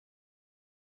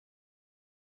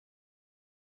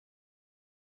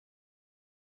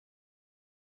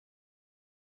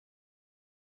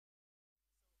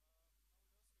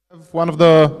One of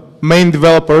the main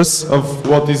developers of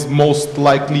what is most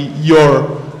likely your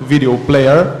video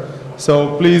player.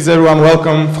 So please everyone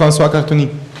welcome François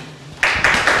Cartegnie.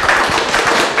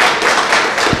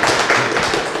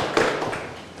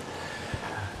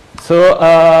 So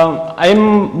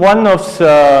I'm one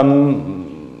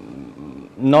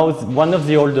of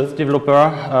the oldest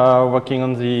developer working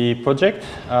on the project.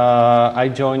 I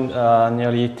joined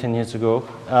nearly 10 years ago.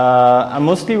 I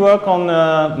mostly work on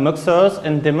muxers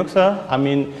and demuxer. I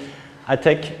mean, I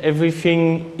take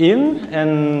everything in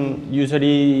and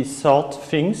usually sort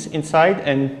things inside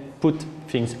and put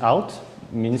things out.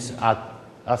 Means I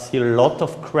see a lot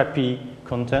of crappy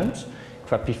content,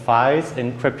 crappy files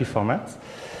and crappy formats.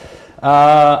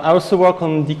 I also work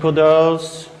on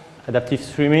decoders, adaptive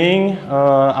streaming.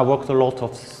 I worked a lot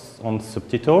on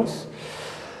subtitles.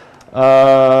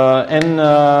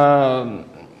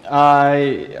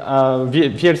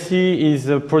 VLC is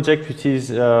a project which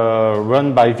is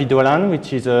run by VideoLAN,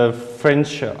 which is a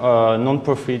French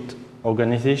non-profit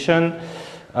organization.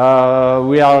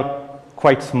 We are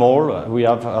quite small. We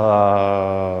have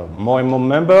more and more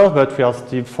members, but we are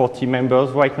still 40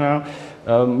 members right now.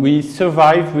 We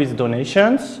survive with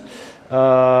donations,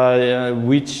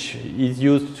 which is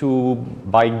used to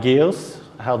buy gears,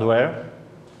 hardware,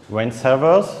 rent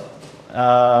servers.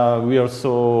 We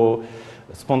also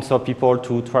sponsor people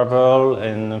to travel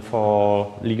and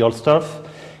for legal stuff.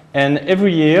 And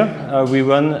every year we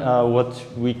run what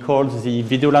we call the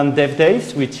VideoLAN Dev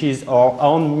Days, which is our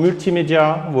own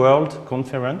multimedia world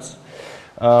conference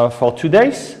for 2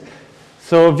 days.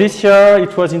 So this year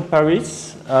it was in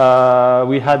Paris.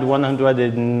 We had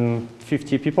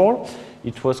 150 people.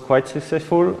 It was quite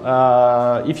successful.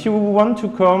 If you want to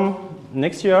come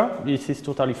next year, this is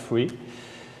totally free.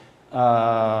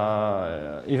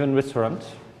 Even restaurant,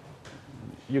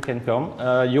 you can come.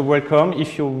 You're welcome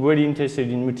if you're really interested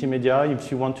in multimedia, if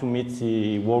you want to meet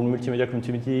the world multimedia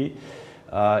community,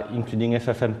 including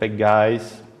FFmpeg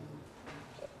guys,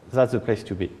 that's the place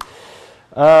to be.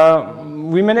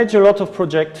 We manage a lot of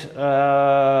projects,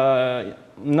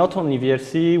 not only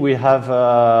VLC, we have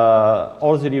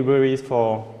all the libraries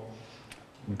for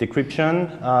decryption.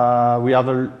 We have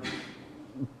a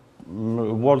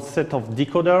whole set of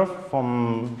decoder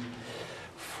from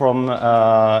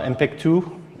MPEG-2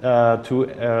 to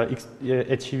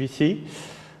HEVC.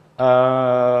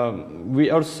 We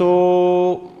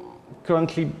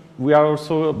are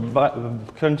also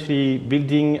currently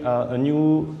building a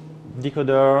new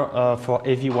decoder for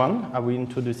AV1. I will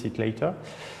introduce it later.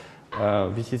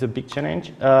 This is a big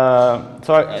challenge.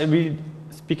 So I will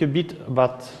speak a bit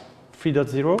about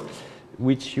 3.0,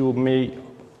 which you may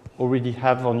already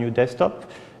have on your desktop.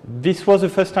 This was the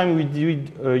first time we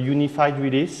did a unified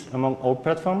release among all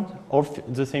platforms, all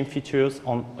the same features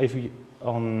on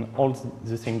all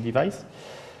the same device,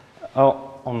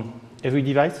 on every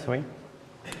device, sorry.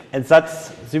 And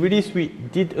that's the release. We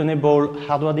did enable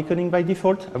hardware decoding by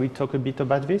default. I will talk a bit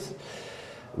about this.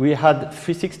 We had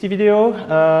 360 video,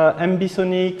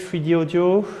 ambisonic, 3D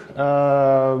audio.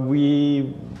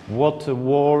 We wrote a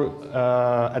whole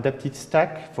adapted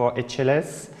stack for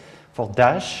HLS, for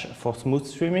Dash, for smooth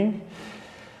streaming.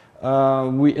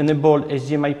 We enabled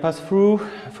HDMI pass-through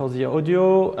for the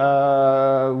audio.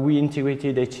 We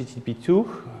integrated HTTP2.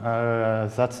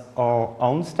 That's our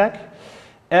own stack.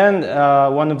 And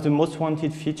one of the most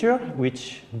wanted features,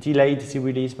 which delayed the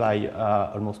release by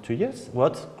almost 2 years,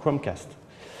 was Chromecast.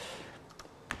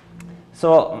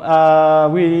 So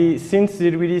since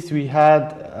the release, we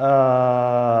had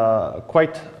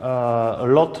quite a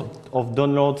lot of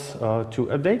downloads to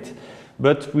update,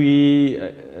 but we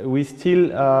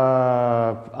still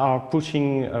are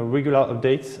pushing regular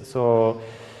updates. So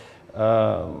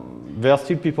there are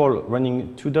still people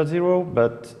running 2.0,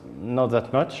 but not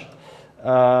that much.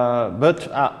 But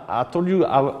I told you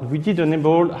we did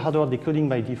enable hardware decoding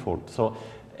by default. So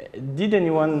did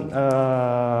anyone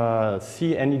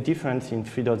see any difference in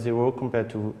 3.0 compared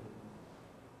to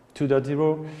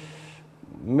 2.0?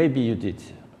 Maybe you did.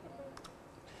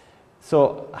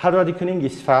 So hardware decoding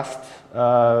is fast.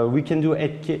 We can do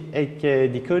 8K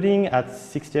decoding at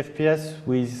 60 FPS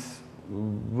with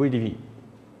really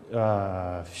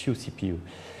few CPU.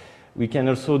 We can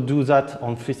also do that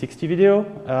on 360 video.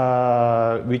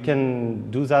 We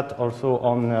can do that also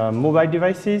on mobile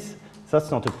devices. That's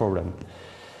not a problem.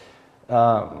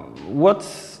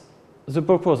 What's the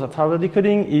purpose of hardware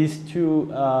decoding is to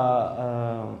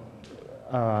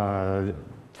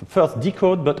first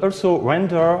decode, but also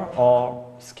render or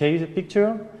scale the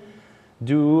picture,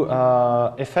 do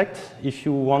effect if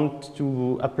you want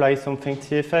to apply some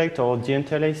fancy effect or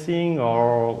deinterlacing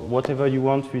or whatever you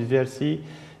want with VLC.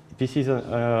 this is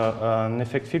an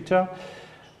effect filter.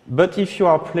 But if you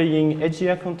are playing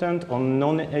HDR content on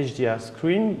non-HDR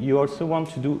screen, you also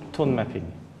want to do tone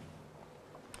mapping.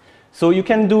 So you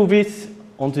can do this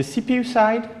on the CPU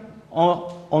side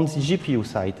or on the GPU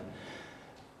side.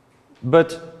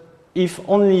 But if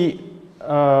only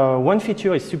one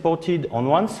feature is supported on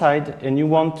one side and you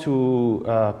want to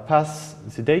pass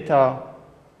the data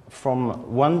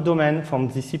from one domain, from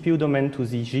the CPU domain to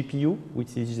the GPU,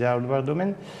 which is the hardware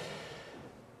domain,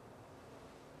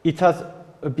 it has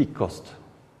a big cost.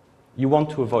 You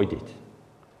want to avoid it.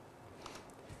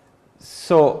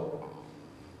 So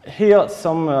here's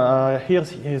some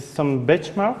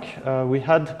benchmark we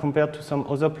had compared to some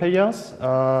other players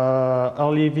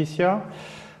early this year.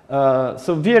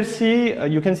 So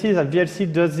VLC, you can see that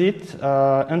VLC does it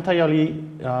entirely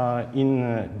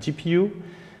in GPU.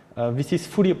 This is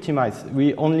fully optimized.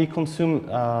 We only consume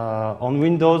on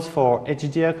Windows for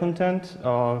HDR content,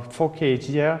 4K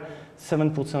HDR,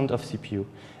 7% of CPU.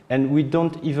 And we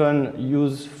don't even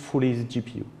use fully the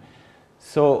GPU.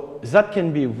 So that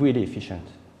can be really efficient.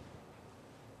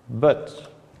 But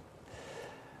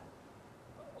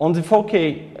on the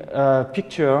 4K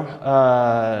picture,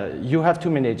 you have to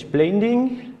manage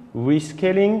blending,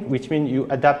 rescaling, which means you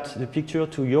adapt the picture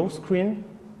to your screen.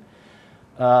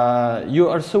 You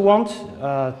also want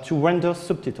to render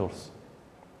subtitles.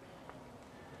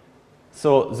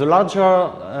 So the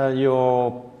larger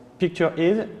your picture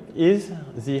is,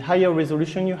 the higher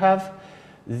resolution you have,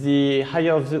 the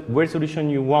higher the resolution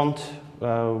you want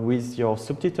with your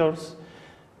subtitles,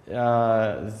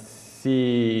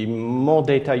 the more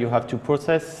data you have to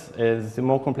process, the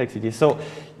more complexity. So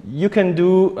you can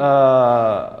do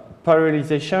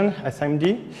parallelization,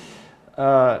 SMD.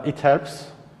 It helps.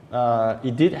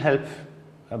 It did help,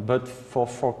 but for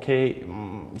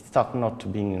 4K, it started not to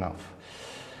being enough.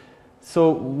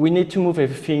 So we need to move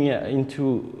everything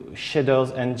into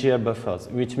shaders and GL buffers,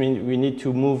 which means we need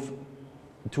to move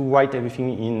to write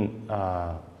everything in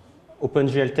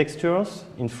OpenGL textures,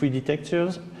 in 3D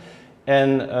textures,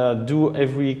 and do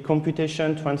every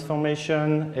computation,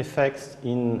 transformation, effects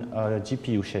in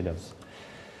GPU shaders.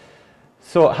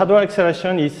 So hardware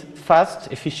acceleration is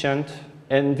fast, efficient,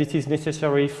 and this is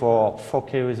necessary for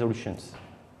 4K resolutions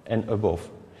and above.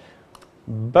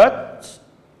 But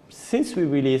since we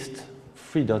released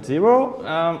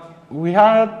 3.0, we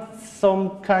had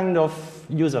some kind of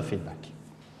user feedback.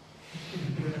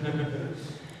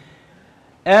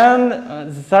 And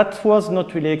that was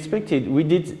not really expected. We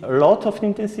did a lot of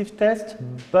intensive tests,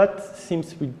 but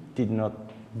seems we did not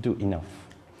do enough.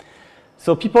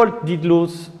 So people did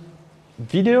lose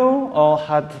video or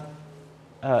had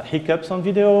hiccups on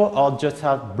video or just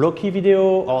had blocky video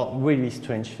or really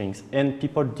strange things, and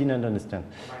people didn't understand.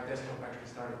 My desktop actually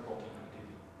started popping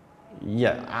on TV.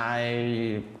 Yeah,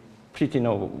 I pretty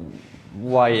know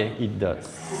why it does.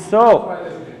 So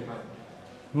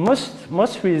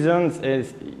most reasons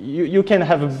is you can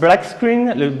have a black screen,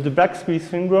 the black screen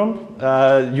syndrome.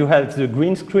 You have the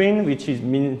green screen, which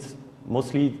means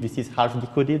mostly this is half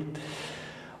decoded.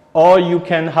 Or you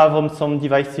can have on some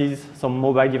devices, some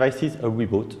mobile devices, a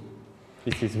reboot.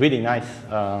 This is really nice.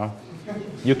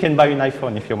 You can buy an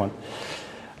iPhone if you want.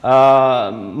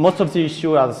 Most of the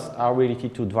issues are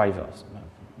related to drivers.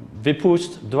 They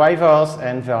pushed drivers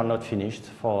and they are not finished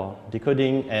for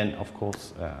decoding, and of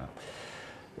course,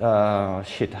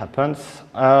 shit happens.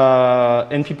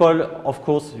 And people, of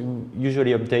course,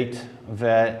 usually update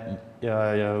their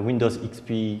Windows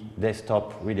XP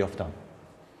desktop really often.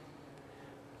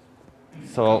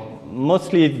 So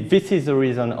mostly this is the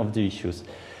reason of the issues.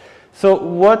 So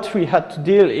what we had to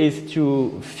deal is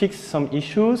to fix some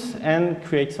issues and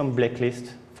create some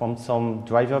blacklist from some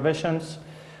driver versions,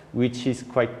 which is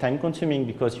quite time consuming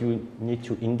because you need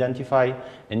to identify,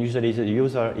 and usually the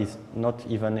user is not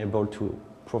even able to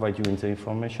provide you with the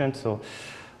information. So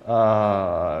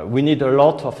we need a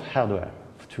lot of hardware,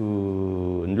 a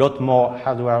lot more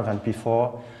hardware than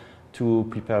before to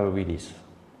prepare a release.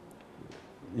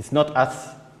 It's not as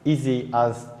easy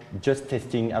as just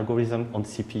testing algorithm on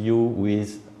CPU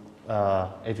with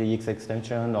AVX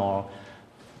extension or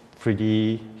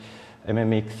 3D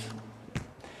MMX.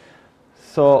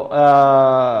 So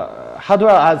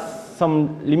hardware has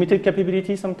some limited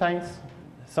capability sometimes.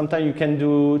 Sometimes you can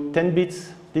do 10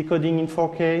 bits decoding in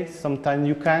 4K, sometimes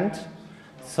you can't.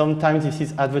 Sometimes this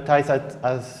is advertised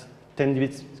as 10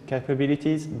 bits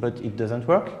capabilities, but it doesn't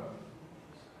work.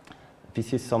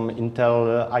 This is some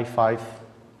Intel i5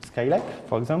 Skylake,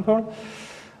 for example.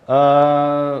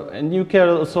 And you can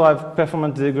also have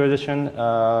performance degradation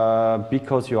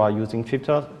because you are using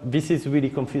filters. This is really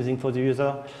confusing for the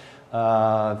user.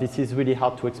 This is really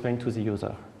hard to explain to the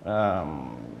user.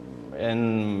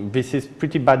 And this is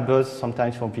pretty bad buzz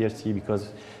sometimes from VLC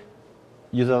because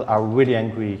users are really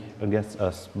angry against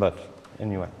us, but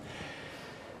anyway.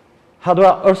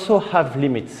 Hardware also have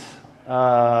limits.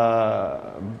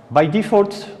 By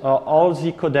default, all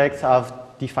the codecs have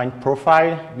defined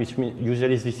profile, which means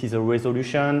usually this is a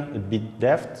resolution, a bit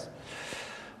depth,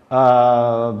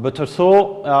 but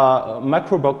also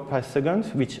microblock per second,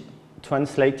 which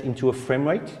translates into a frame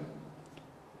rate.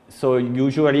 So you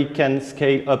usually can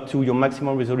scale up to your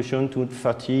maximum resolution to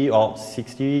 30 or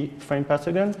 60 frames per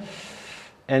second.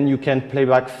 And you can play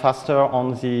back faster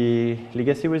on the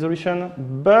legacy resolution,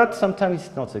 but sometimes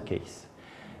it's not the case.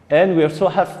 And we also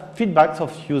have feedbacks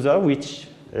of users which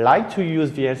like to use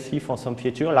VLC for some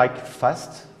feature, like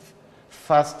fast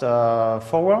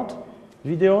forward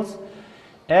videos.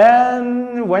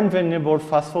 And when they enable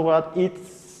fast forward, it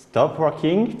stops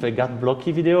working. They got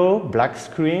blocky video, black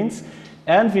screens,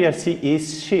 and VLC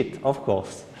is shit, of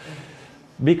course,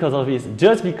 because of this.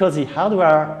 Just because the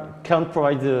hardware can't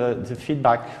provide the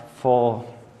feedback for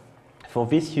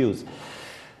this use.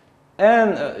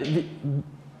 And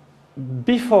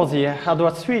before the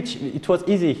hardware switch, it was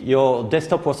easy. Your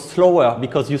desktop was slower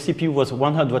because your CPU was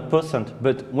 100%.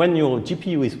 But when your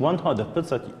GPU is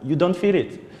 100%, you don't feel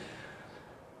it.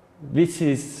 This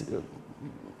is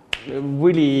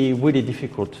really, really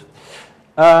difficult.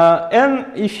 And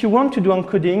if you want to do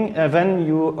encoding, then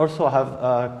you also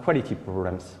have quality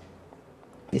problems.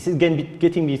 This is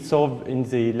getting solved in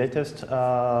the latest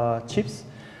chips,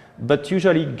 but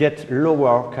usually get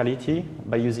lower quality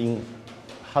by using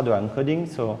hardware encoding.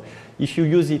 So if you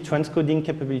use the transcoding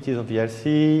capabilities of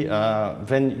VLC,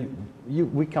 then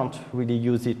we can't really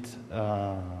use it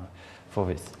for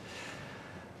this.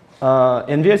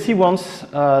 And VLC wants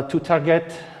to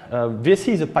target,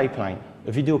 VLC is a pipeline,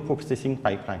 a video processing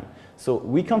pipeline. So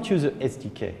we can't use a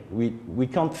SDK. We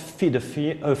can't feed a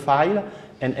file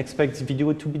and expect the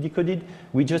video to be decoded.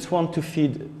 We just want to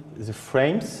feed the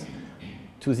frames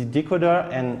to the decoder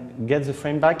and get the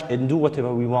frame back and do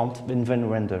whatever we want and then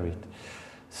render it.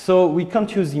 So we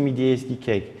can't use the media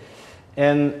SDK.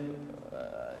 And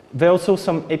there are also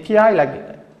some API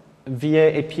like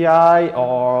VA API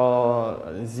or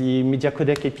the media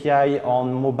codec API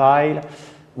on mobile,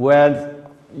 where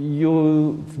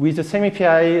you, with the same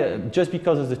API, just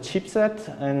because of the chipset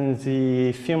and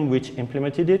the firm which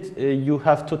implemented it, you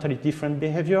have totally different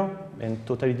behavior and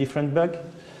totally different bug,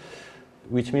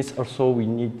 which means also we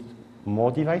need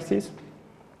more devices.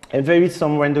 And there is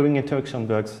some rendering interaction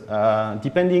bugs,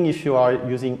 depending if you are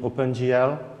using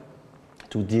OpenGL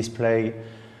to display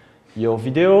your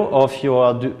video, or if you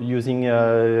are using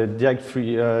direct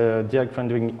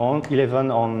rendering on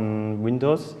 11 on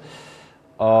Windows,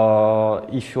 or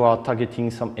if you are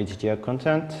targeting some HDR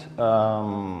content.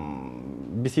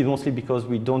 This is mostly because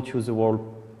we don't use the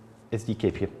whole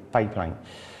SDK pipeline.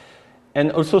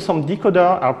 And also some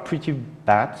decoders are pretty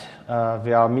bad.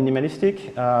 They are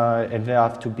minimalistic, and they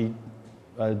have to be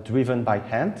driven by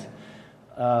hand.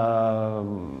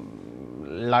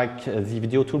 Like the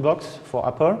video toolbox for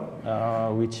Apple,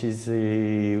 which is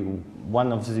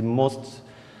one of the most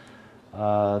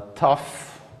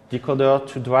tough decoder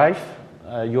to drive.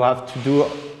 You have to do,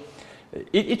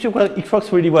 it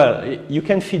works really well. You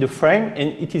can feed a frame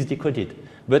and it is decoded.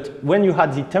 But when you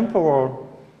had the temporal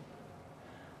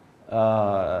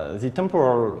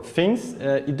things,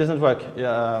 it doesn't work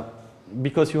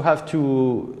because you have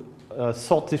to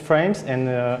sort the frames and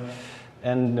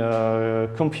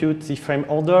compute the frame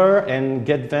order and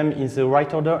get them in the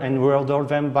right order and reorder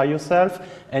them by yourself.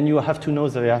 And you have to know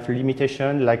that they have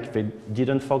limitation, like they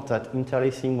didn't forget that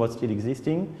interlacing was still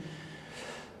existing.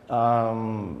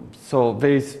 So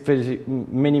there's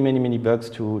many bugs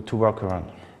to work around.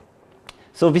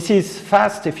 So this is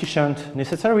fast, efficient,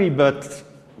 necessary, but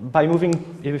by moving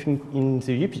everything in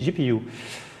the GPU,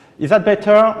 is that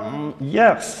better?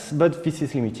 Yes, but this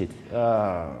is limited.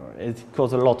 It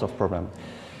causes a lot of problems.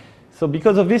 So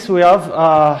because of this, we have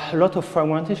a lot of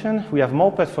fragmentation. We have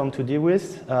more platform to deal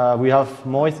with. We have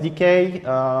more SDK,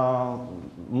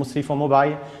 mostly for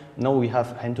mobile. Now we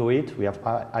have Android, we have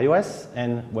iOS,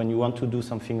 and when you want to do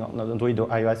something on Android or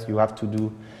iOS, you have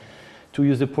to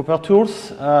use the proper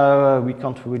tools. We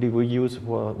can't really reuse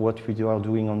what we are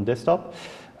doing on desktop.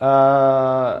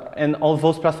 And all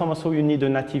those platforms also, you need a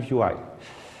native UI.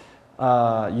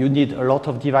 You need a lot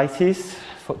of devices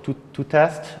to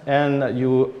test, and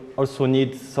you also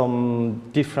need some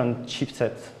different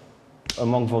chipsets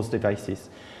among those devices.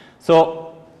 So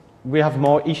we have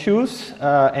more issues,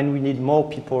 and we need more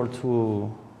people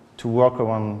to work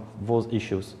around those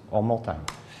issues, or more time.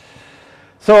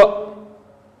 So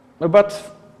about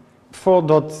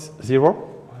 4.0,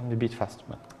 a bit fast.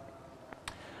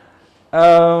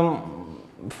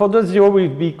 For the 0, will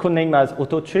be codenamed as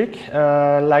AutoTrick,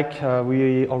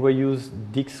 we already use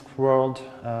Discworld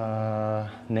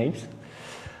names.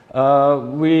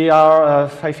 We are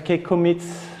 5K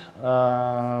commits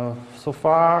so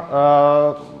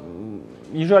far.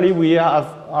 Usually we have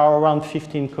around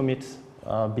 15 commits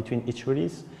between each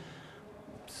release.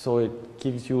 So it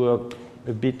gives you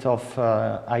a bit of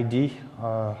idea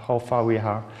how far we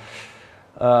are.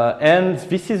 And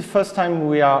this is the first time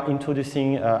we are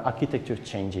introducing architecture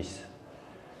changes.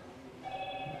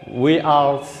 We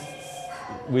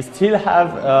still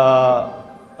have,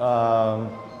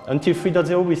 until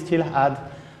 3.0, we still had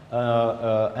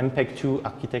MPEG-2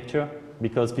 architecture,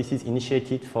 because this is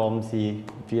initiated from the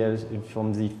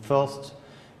first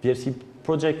VLC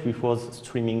project, which was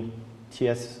streaming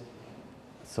TS,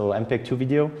 so MPEG-2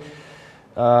 video.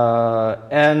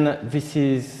 And this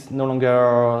is no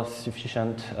longer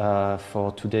sufficient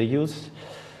for today's use.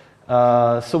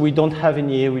 So we don't have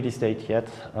any release date yet.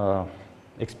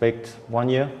 Expect 1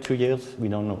 year, 2 years, we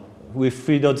don't know. With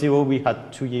 3.0, we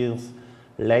had 2 years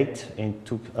late, and it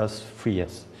took us 3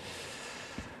 years.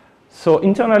 So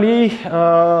internally,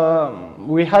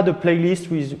 we had a playlist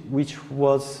which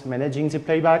was managing the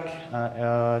playback,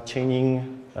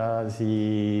 chaining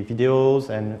the videos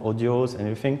and audios and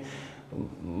everything.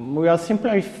 We are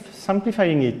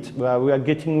simplifying it. We are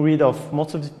getting rid of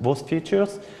most of those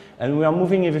features, and we are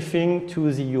moving everything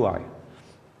to the UI.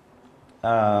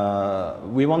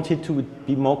 We want it to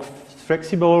be more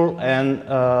flexible, and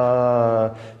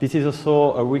this is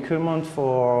also a requirement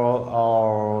for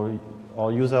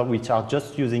our users which are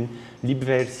just using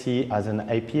libVLC as an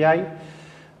API.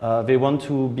 They want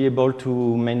to be able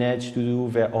to manage to do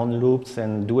their own loops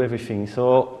and do everything.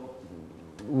 So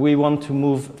we want to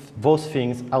move those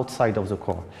things outside of the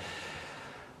core.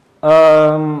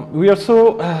 We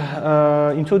also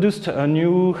introduced a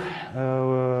new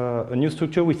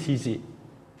structure, which is the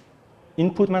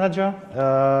input manager,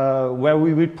 where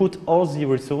we will put all the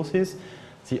resources,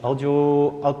 the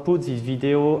audio output, the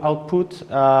video output,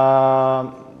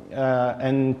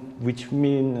 and which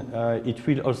means it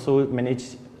will also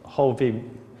manage how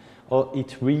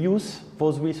it reuse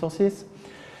those resources.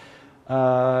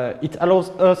 It allows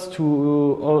us to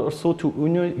also to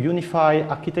unify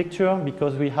architecture,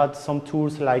 because we had some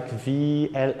tools like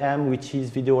VLM, which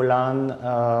is VideoLAN,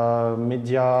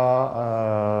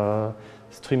 media,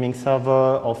 streaming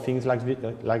server, or things like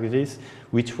this,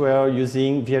 which were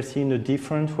using VLC in a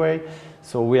different way.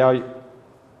 So we are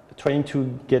trying to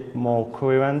get more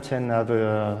coherent and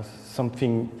have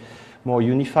something more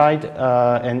unified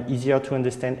and easier to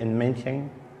understand and maintain.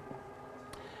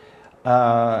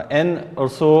 And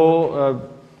also,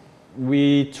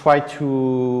 we will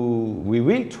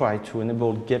try to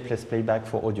enable gapless playback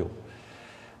for audio.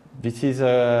 This is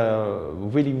a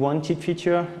really wanted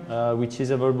feature, which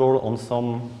is available on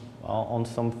some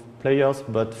players,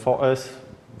 but for us,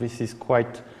 this is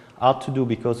quite hard to do,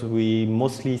 because we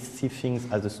mostly see things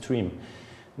as a stream.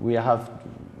 We have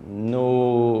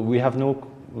no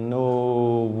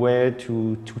way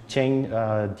to change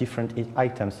different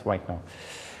items right now.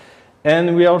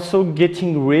 And we are also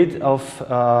getting rid of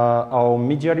our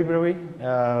media library.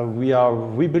 We are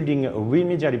rebuilding a real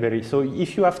media library. So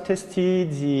if you have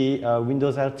tested the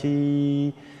Windows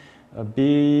RT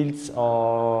builds,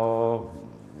 or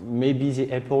maybe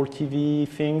the Apple TV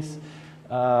things,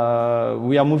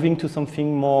 we are moving to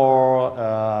something more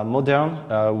modern,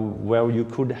 where you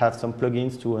could have some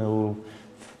plugins to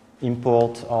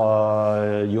import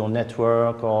your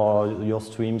network or your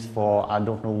streams for I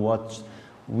don't know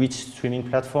which streaming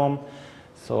platform.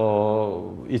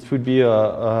 So it would be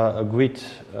a great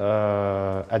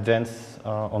advance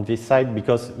on this side,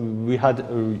 because we had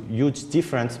a huge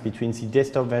difference between the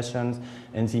desktop versions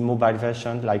and the mobile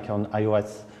version, like on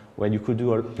iOS, where you could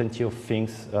do plenty of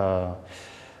things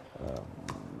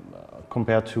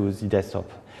compared to the desktop.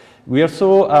 We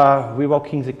also are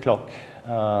reworking the clock.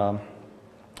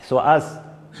 So as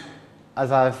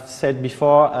I've said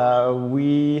before,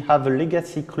 we have a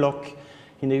legacy clock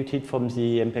inherited from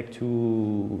the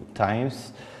MPEG-2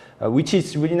 times, which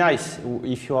is really nice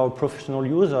if you are a professional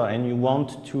user and you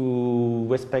want to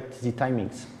respect the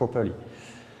timings properly.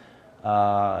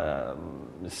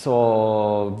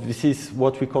 So this is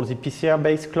what we call the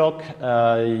PCR-based clock.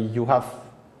 You have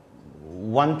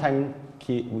one time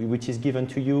key which is given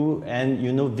to you, and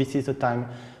you know this is the time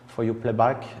for your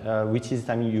playback, which is the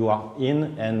time you are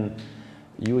in, and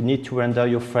you need to render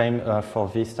your frame for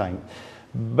this time.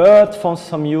 But for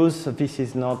some use, this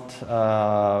is not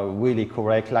really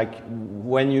correct. Like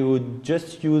when you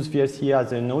just use VLC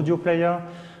as an audio player,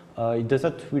 it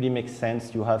doesn't really make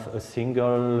sense. You have a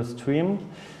single stream,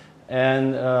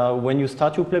 and when you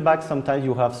start your playback, sometimes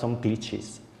you have some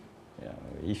glitches.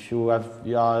 If you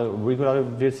are a regular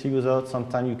VLC user,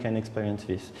 sometimes you can experience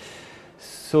this.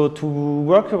 So to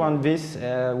work around this,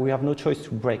 we have no choice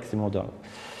to break the model.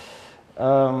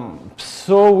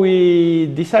 So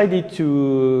we decided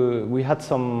we had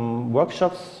some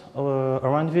workshops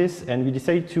around this, and we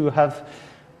decided to have,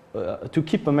 to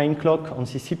keep a main clock on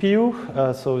the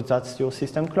CPU, so that's your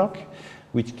system clock,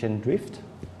 which can drift.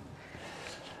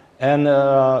 And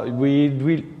we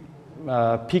will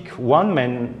pick one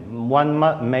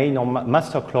main or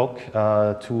master clock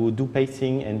to do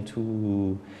pacing and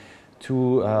to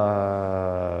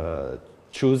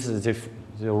choose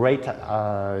the rate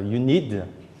you need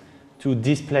to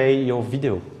display your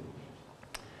video.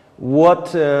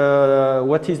 What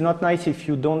is not nice if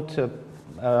you don't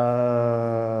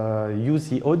use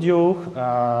the audio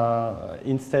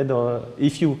instead of,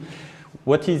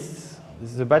 what is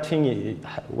the bad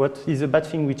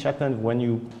thing which happens when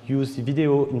you use the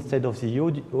video instead of the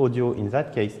audio in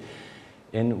that case?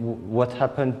 And what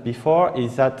happened before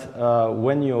is that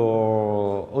when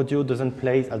your audio doesn't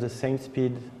play at the same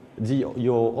speed,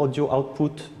 your audio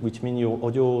output, which means your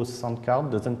audio sound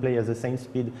card, doesn't play at the same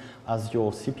speed as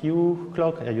your CPU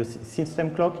clock, your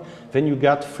system clock, then you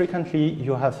get frequently,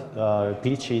 you have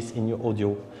glitches in your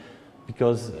audio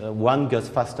because one goes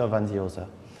faster than the other.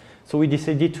 So we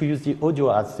decided to use the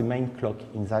audio as the main clock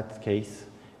in that case,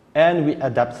 and we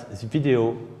adapt the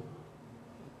video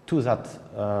to that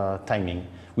timing,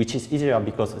 which is easier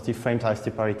because the frames are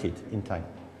separated in time.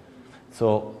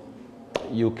 So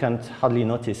you can't hardly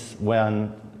notice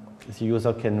when the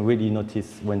user can really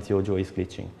notice when the audio is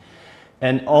glitching.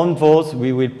 And on those,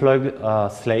 we will plug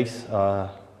slaves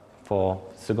for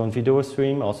second video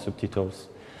stream or subtitles,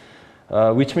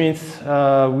 which means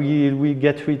we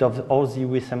get rid of all the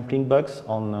resampling bugs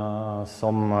on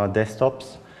some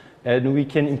desktops, and we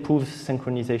can improve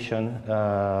synchronization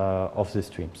of the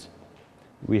streams.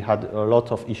 We had a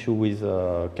lot of issue with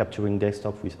capturing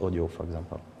desktop with audio, for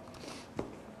example.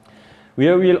 We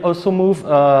will also move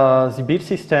the build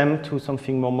system to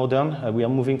something more modern. We are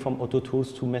moving from Auto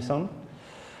Tools to Meson.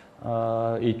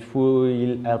 It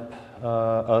will help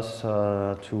us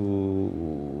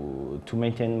to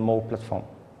maintain more platform.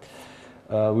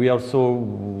 We are also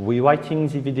rewriting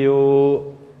the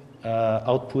video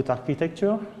output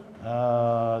architecture.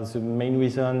 The main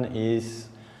reason is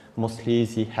mostly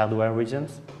the hardware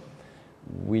reasons.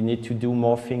 We need to do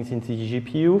more things in the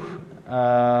GPU.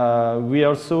 We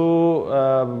also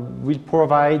will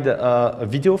provide a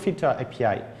video filter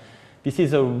API. This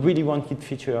is a really wanted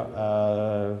feature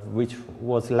which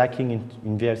was lacking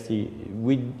in VLC.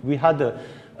 We had a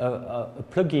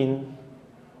plugins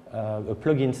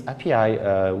API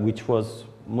which was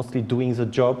mostly doing the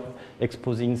job,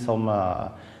 exposing some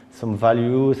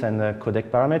values and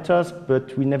codec parameters,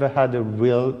 but we never had a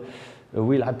real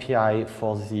API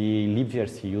for the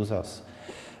libVLC users.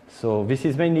 So this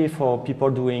is mainly for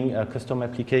people doing custom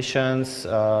applications,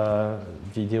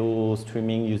 video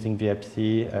streaming using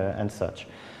VLC and such.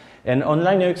 And on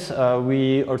Linux,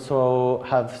 we also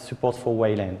have support for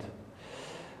VLAN,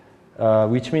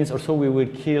 which means also we will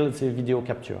kill the video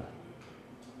capture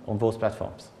on those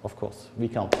platforms. Of course, we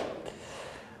can't.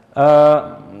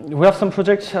 We have some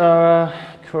projects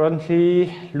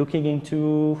currently looking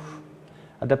into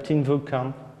adapting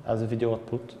Vulkan as a video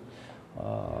output.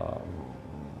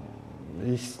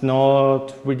 It's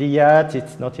not ready yet,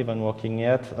 it's not even working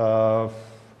yet.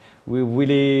 We're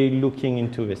really looking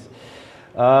into this.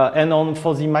 And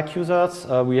for the Mac users,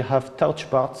 we have touch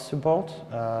bar support.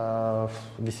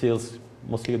 This is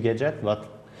mostly a gadget, but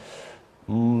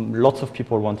lots of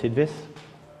people wanted this.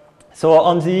 So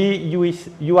on the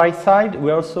UI side,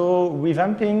 we're also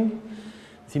revamping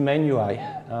the main UI.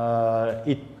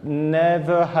 It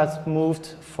never has moved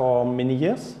for many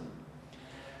years.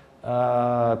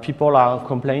 People are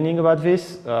complaining about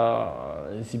this.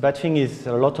 The bad thing is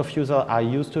a lot of users are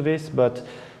used to this, but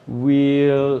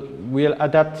we'll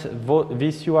adapt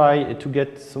this UI to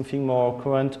get something more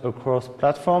current across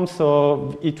platforms.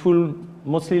 So it will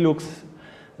mostly look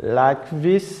like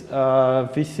this.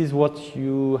 This is what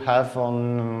you have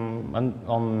on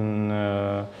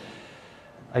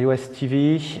iOS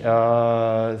TV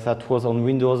that was on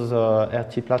Windows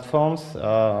RT platforms.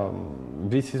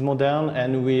 This is modern,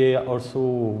 and we also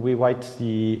rewrite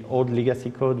the old legacy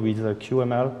code with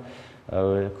QML,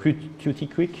 Qt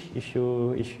Quick if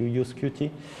you use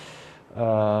Qt.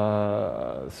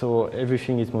 So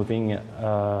everything is moving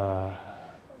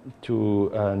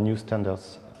to new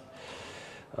standards.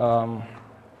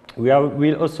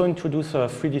 We'll also introduce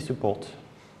 3D support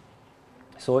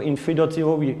So in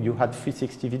 3.0, you had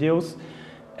 360 videos,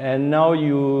 and now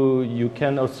you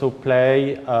can also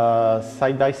play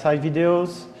side-by-side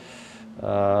videos.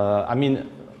 I mean,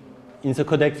 in the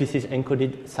codec, this is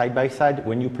encoded side-by-side.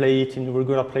 When you play it in a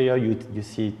regular player, you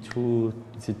see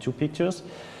the two pictures.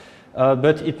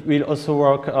 But it will also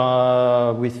work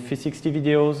with 360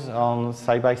 videos on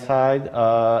side-by-side.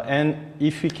 And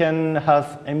if we can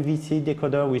have MVC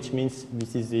decoder, which means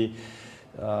this is the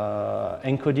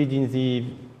encoded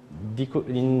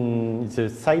in the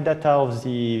side data of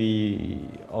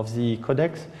the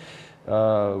codecs,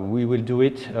 we will do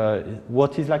it.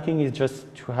 What is lacking is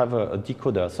just to have a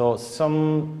decoder. So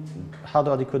some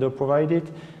hardware decoder provided,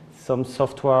 some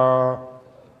software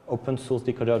open source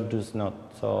decoder does not.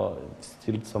 So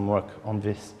still some work on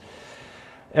this.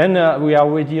 And we are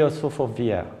ready also for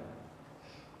VR.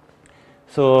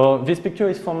 So this picture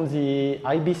is from the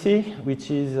IBC, which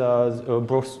is a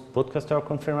broadcaster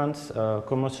conference,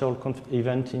 commercial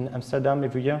event in Amsterdam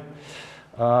every year.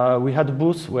 We had a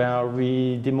booth where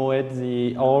we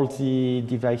demoed all the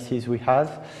devices we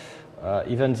have,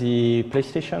 even the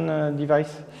PlayStation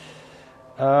device.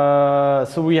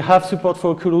 So we have support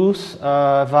for Oculus,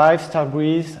 Vive,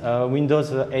 Starbreeze,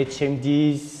 Windows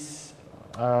HMDs,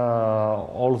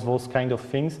 all those kind of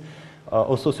things.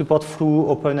 Also support through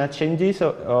OpenHMD,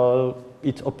 so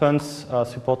it opens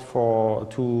support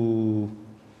to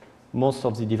most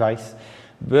of the device.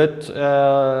 But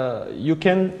you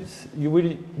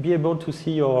will be able to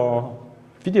see your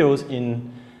videos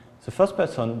in the first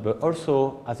person, but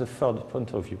also as a third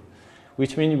point of view.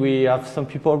 Which means we have some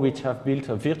people which have built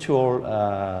a virtual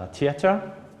theater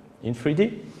in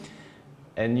 3D,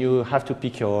 and you have to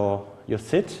pick your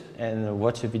seat and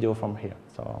watch a video from here.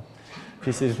 So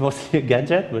this is mostly a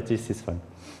gadget, but this is fun.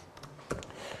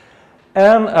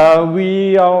 And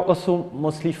we are also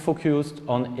mostly focused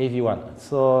on AV1.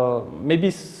 So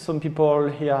maybe some people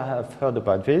here have heard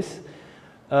about this.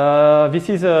 This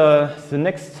is the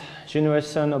next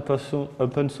generation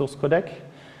open source codec,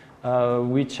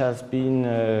 which has been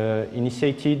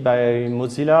initiated by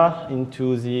Mozilla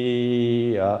into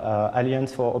the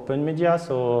Alliance for Open Media.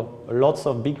 So lots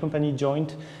of big companies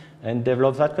joined and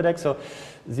developed that codec. So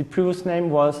the previous name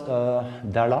was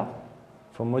DALA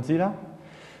from Mozilla.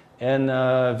 And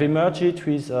they merged it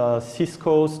with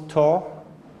Cisco's Tor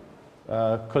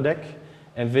codec,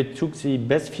 and they took the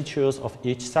best features of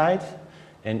each side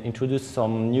and introduced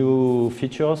some new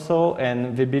features also,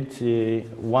 and they built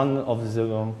one of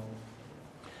the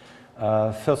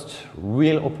first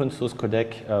real open source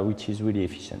codec, which is really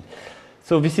efficient.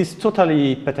 So this is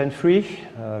totally patent-free.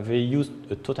 They used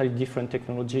a totally different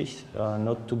technologies,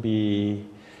 not to be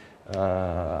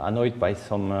annoyed by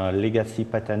some legacy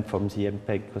patent from the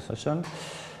MPEG consortium,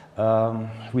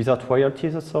 without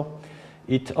royalties also.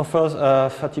 It offers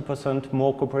 30%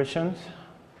 more cooperation.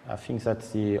 I think that's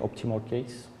the optimal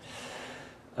case.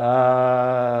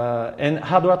 And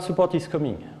hardware support is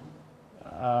coming.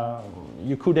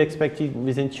 You could expect it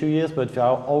within 2 years, but they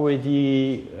are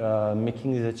already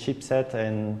making the chipset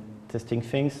and testing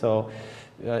things. So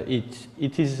it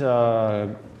is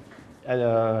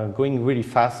going really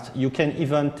fast. You can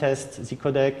even test the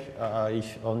codec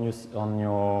if on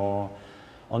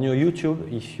your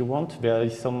YouTube if you want. There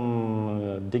is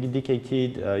some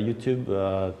dedicated YouTube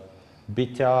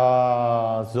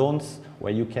beta zones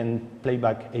where you can play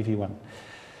back AV1.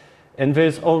 And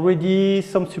there's already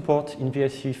some support in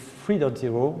VLC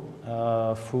 3.0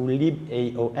 through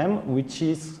libaom, which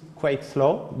is quite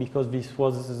slow because this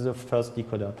was the first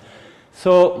decoder.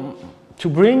 So to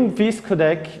bring this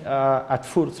codec at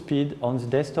full speed on the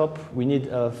desktop, we need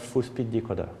a full speed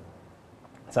decoder.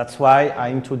 That's why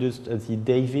I introduced the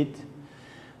David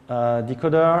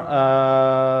decoder,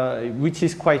 which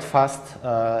is quite fast,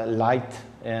 light,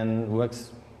 and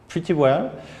works pretty well.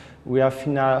 We are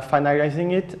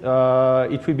finalizing it.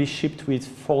 It will be shipped with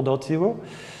 4.0.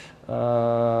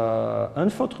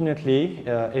 Unfortunately,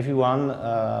 everyone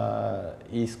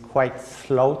is quite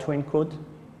slow to encode,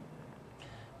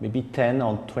 maybe 10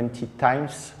 or 20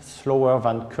 times slower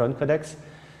than current codecs.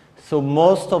 So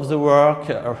most of the work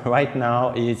right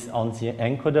now is on the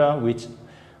encoder, which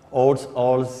holds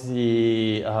all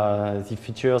the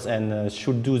features and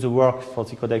should do the work for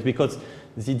the codec, because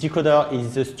the decoder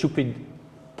is the stupid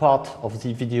part of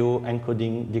the video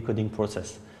encoding decoding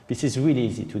process. This is really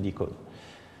easy to decode.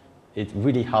 It's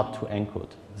really hard to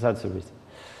encode. That's the reason.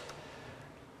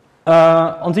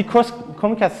 On the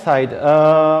Chromecast side,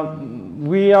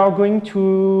 we are going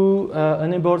to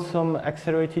enable some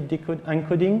accelerated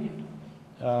encoding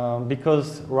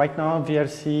because right now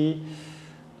VLC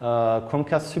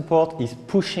Chromecast support is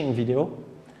pushing video.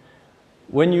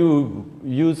 when you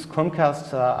use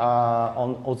Chromecast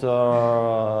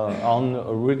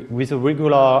with a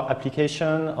regular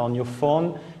application on your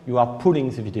phone, you are pulling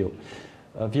the video.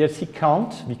 VLC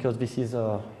can't, because this is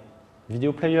a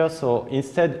video player, so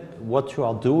instead what you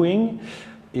are doing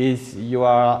is you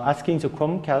are asking the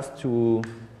Chromecast to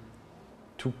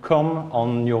come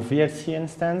on your VLC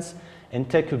instance and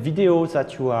take a video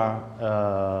that you are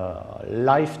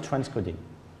live transcoding.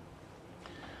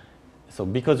 So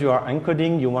because you are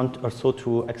encoding, you want also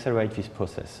to accelerate this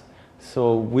process.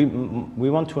 So we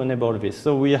want to enable this.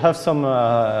 So we have some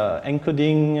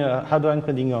encoding, hardware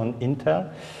encoding on Intel.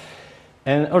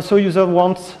 And also user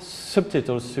wants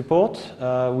subtitle support,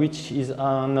 which is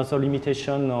another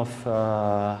limitation of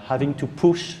having to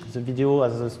push the video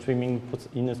as a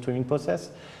in a streaming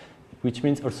process, which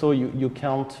means also you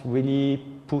can't really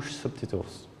push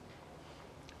subtitles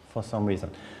for some reason.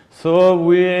 So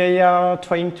we are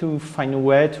trying to find a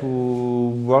way to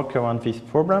work around this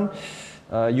problem.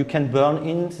 You can burn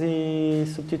in the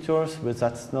subtitles, but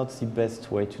that's not the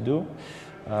best way to do.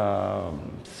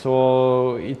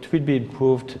 So it will be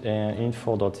improved in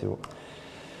 4.0.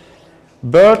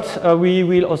 But we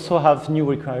will also have new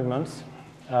requirements.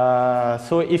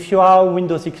 So if you are a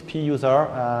Windows XP user,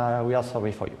 we are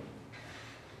sorry for you.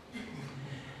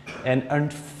 And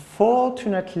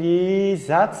unfortunately,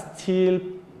 that's still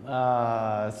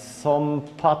some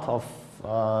part of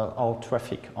our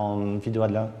traffic on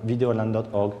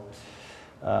VideoLAN.org,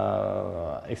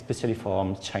 especially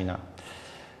from China.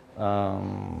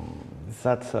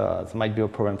 That might be a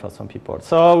problem for some people.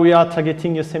 So we are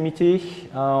targeting Yosemite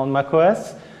on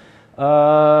macOS.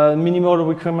 Minimal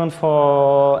requirement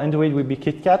for Android will be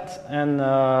KitKat, and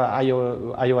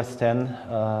iOS 10.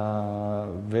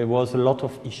 There was a lot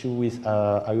of issue with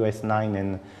iOS 9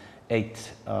 and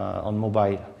 8 on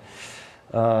mobile,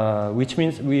 which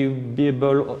means we'll be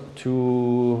able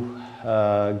to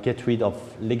get rid of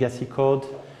legacy code,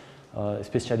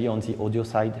 especially on the audio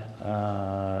side,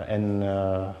 and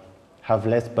have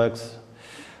less bugs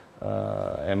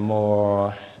and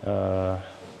more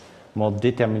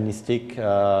deterministic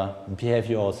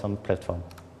behavior on some platform.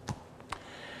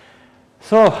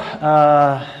 So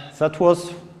that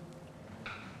was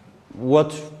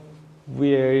what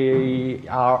we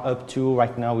are up to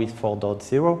right now with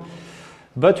 4.0,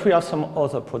 but we have some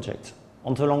other projects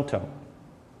on the long term.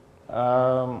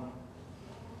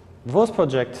 Those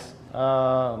projects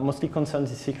mostly concern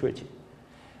the security.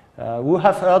 We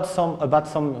have heard about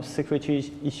some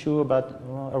security issue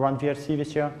around VLC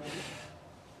this year,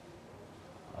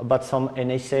 about some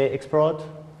NSA exploit.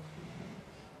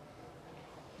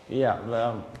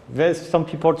 Yeah, there's some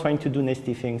people trying to do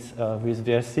nasty things with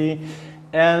VLC.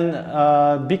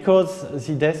 And because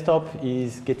the desktop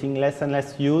is getting less and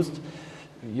less used,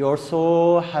 you're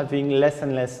also having less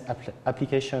and less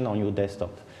application on your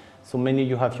desktop. So mainly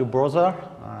you have your browser,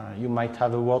 you might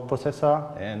have a word processor,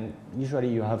 and usually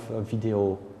you have a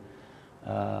video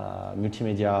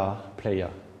multimedia player.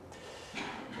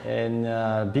 And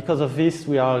because of this,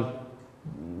 we are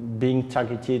being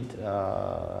targeted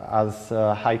as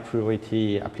a high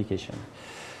priority application.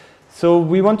 So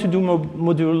we want to do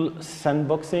module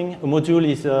sandboxing. A module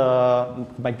is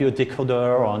might be a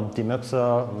decoder or a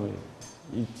demuxer.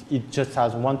 It just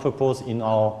has one purpose in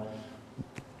our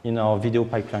video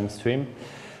pipeline stream.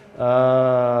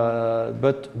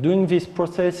 But doing this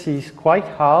process is quite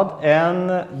hard,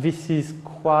 and this is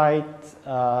quite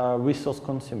resource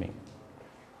consuming.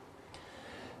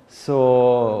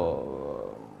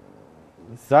 So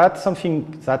that's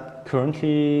something that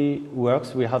currently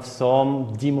works. We have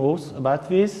some demos about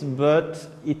this, but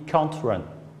it can't run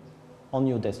on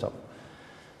your desktop.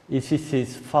 This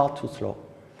is far too slow.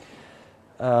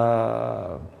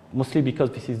 Mostly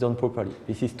because this is done properly.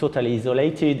 This is totally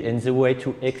isolated, and the way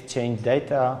to exchange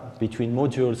data between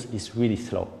modules is really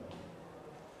slow.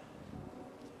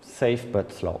 Safe,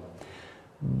 but slow.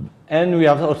 And we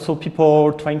have also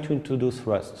people trying to introduce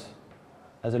Rust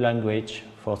as a language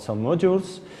for some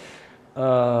modules.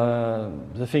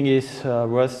 The thing is,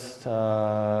 Rust,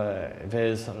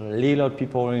 there's little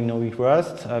people knowing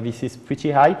Rust. This is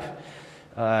pretty hype.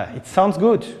 It sounds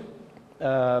good.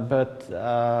 But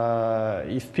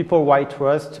if people write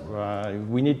Rust,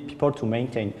 we need people to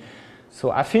maintain. So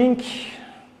I think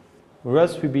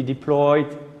Rust will be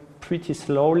deployed pretty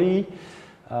slowly,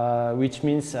 which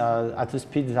means at the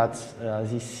speed that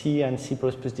the C and C++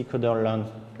 decoder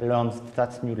learns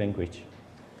that new language,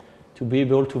 to be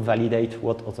able to validate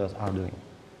what others are doing.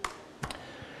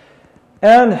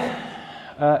 And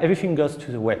everything goes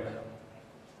to the web.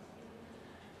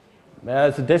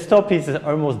 The desktop is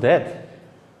almost dead.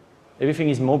 Everything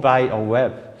is mobile or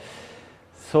web.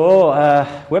 So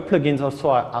web plugins also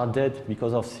are dead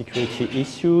because of security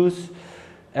issues.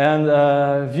 And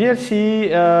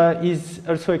VLC is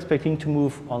also expecting to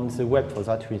move on the web for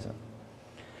that reason.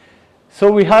 So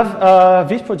we have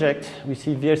this project, we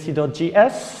see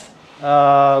VLC.js,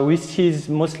 which is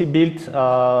mostly built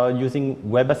using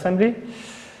WebAssembly.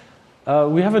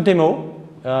 We have a demo.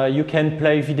 You can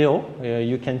play video,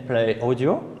 you can play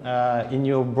audio in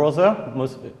your browser.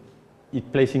 It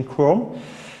plays in Chrome.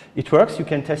 It works, you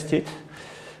can test it.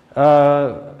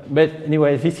 But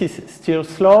anyway, this is still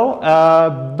slow,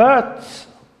 but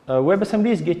WebAssembly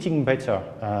is getting better.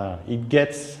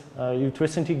 It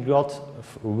recently got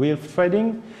real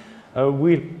threading,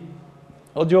 real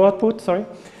audio output, sorry,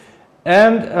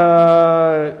 and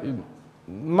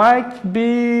might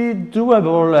be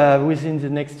doable within the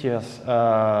next years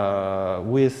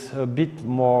with a bit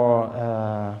more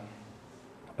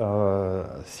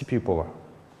CPU power.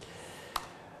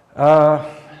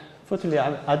 Fortunately,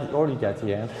 I'm already at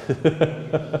the end.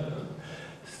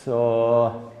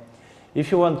 So, if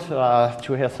you want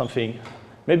to hear something,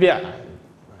 maybe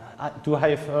do I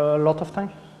have a lot of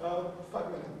time? 5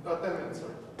 minutes, 10 minutes,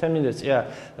 sorry. 10 minutes, yeah.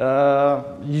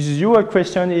 Your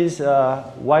question is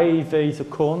why there is a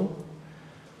cone?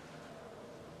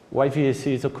 Why VLC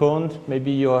is a cone?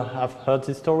 Maybe you have heard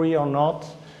the story or not.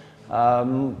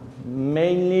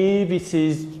 Mainly, this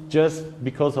is just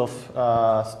because of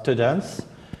students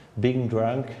being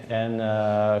drunk and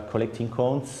collecting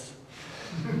cones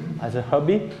as a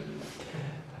hobby.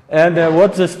 And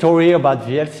what's the story about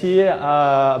VLC,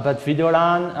 about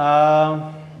VideoLAN?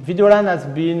 VideoLAN has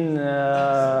been,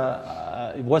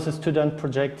 it was a student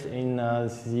project in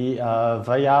the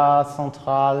Via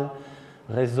Central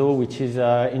Réseau, which is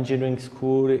an engineering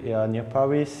school near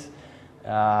Paris.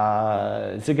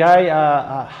 The guy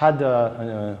had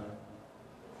a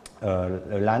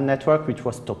LAN network which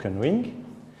was token ring,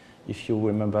 if you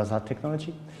remember that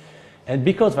technology. And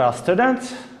because they are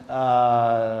students,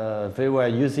 they were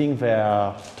using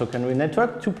their token ring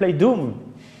network to play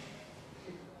Doom.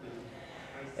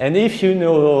 And if you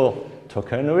know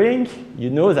token ring,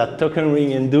 you know that token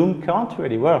ring and Doom can't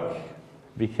really work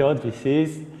because this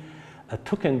is a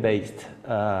token-based.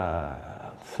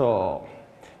 So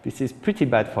this is pretty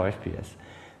bad for FPS.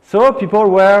 So people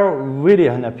were really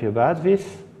unhappy about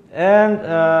this, and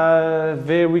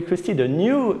they requested a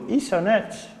new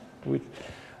Ethernet with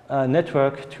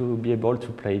network to be able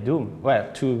to play Doom.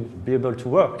 Well, to be able to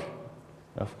work,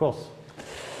 of course.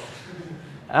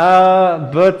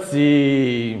 But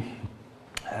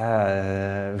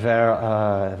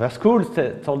their school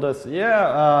told us,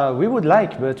 yeah, we would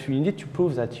like, but we need to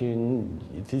prove that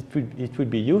it will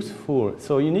be useful.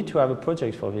 So you need to have a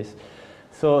project for this.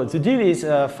 So the deal is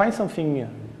find something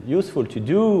useful to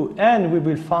do, and we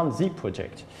will fund the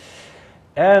project.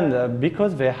 And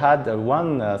because they had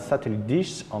one satellite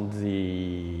dish on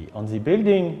the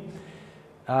building,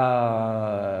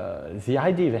 the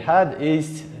idea they had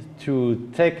is to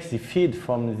take the feed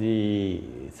from the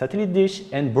satellite dish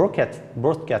and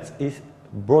broadcast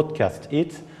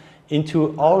it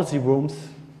into all the rooms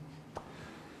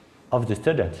of the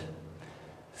student.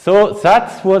 So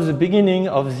that was the beginning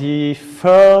of the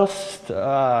first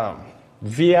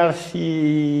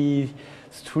VLC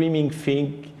streaming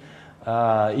thing.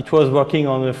 It was working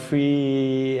on a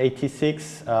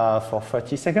 386 for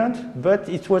 30 seconds, but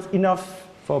it was enough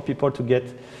for people to get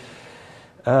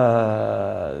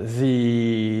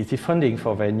the funding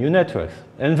for their new networks.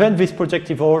 And then this project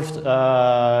evolved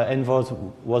and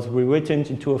was rewritten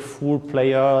into a full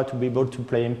player to be able to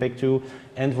play MPEG-2,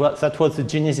 and that was the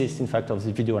genesis, in fact, of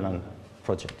the VideoLAN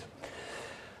project.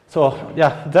 So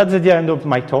yeah, that's the end of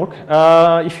my talk.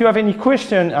 If you have any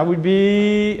question, I would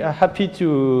be happy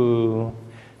to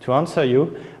answer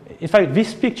you. In fact,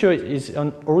 this picture is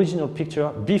an original picture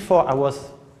before I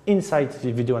was inside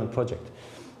the VideoLAN project.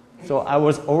 So I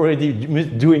was already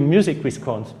doing music with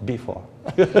cones before,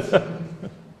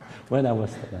 when I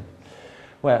was student.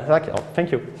 Well,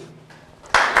 thank you.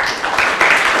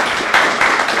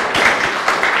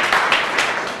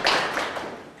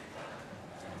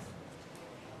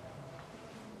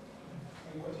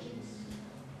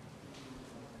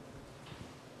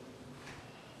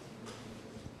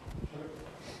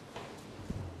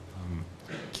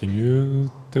 Can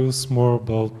you tell us more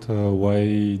about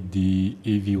why the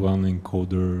AV1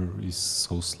 encoder is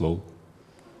so slow?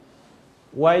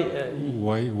 Why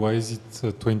is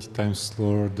it 20 times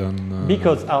slower than?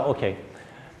 Because okay,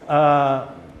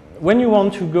 when you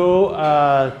want to go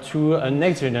to a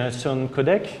next generation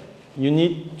codec, you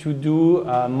need to do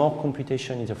more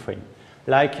computation in the frame.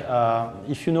 Like,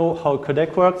 if you know how a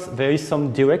codec works, there is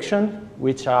some direction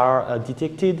which are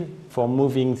detected for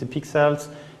moving the pixels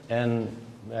and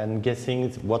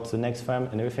guessing what's the next frame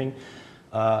and everything.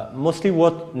 Mostly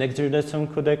what next generation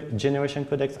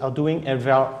codecs are doing, and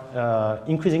they are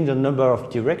increasing the number of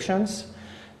directions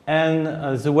and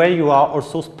the way you are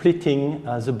also splitting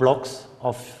the blocks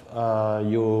of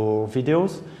your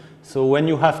videos. So when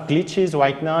you have glitches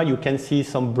right now, you can see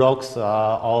some blocks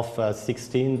of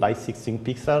 16 by 16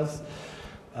 pixels.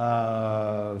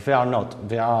 They are not.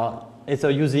 They are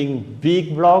either using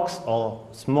big blocks or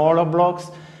smaller blocks.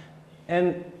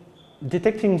 And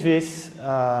detecting this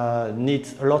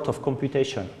needs a lot of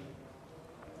computation.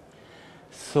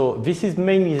 So this is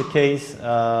mainly the case.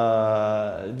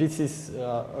 This is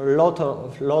a lot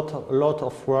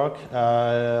of work,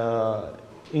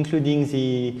 including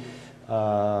the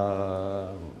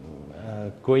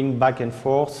going back and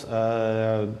forth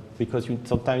because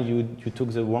sometimes you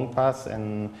took the wrong path,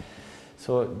 and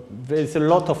so there's a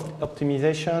lot of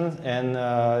optimization, and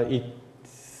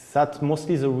that's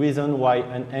mostly the reason why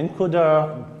an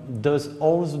encoder does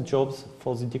all the jobs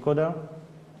for the decoder,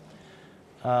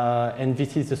 and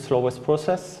this is the slowest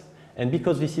process. And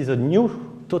because this is a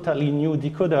totally new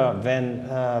decoder, then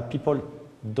people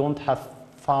don't have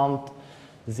found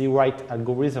the right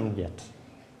algorithm yet,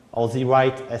 or the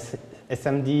right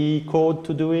SMD code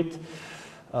to do it.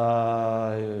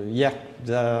 But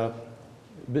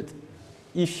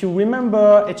if you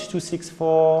remember H.264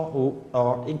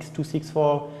 or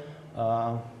X.264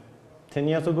 10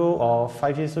 years ago or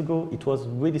 5 years ago, it was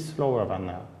really slower than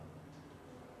now.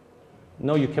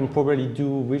 Now you can probably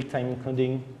do real-time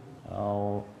encoding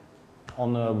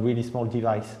on a really small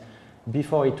device.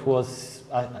 Before it was,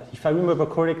 if I remember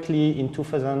correctly, in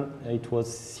 2000 it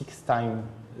was 6 times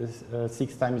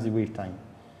the real time.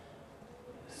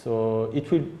 So it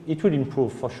will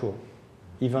improve for sure,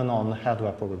 even on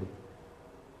hardware probably.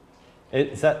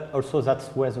 That's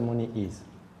where the money is.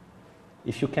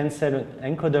 If you can sell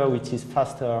an encoder which is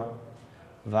faster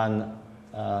than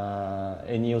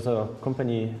any other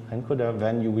company encoder,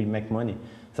 then you will make money.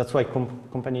 That's why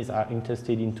companies are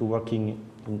interested into working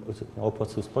in open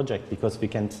source project, because we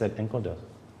can sell encoders.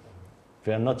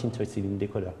 They are not interested in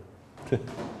decoder. Okay.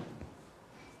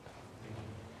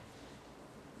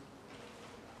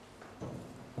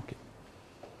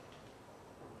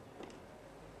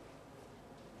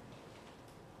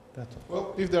 That's all.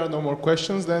 Well, if there are no more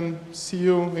questions, then see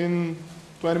you in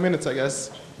 20 minutes, I guess.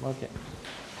 Okay.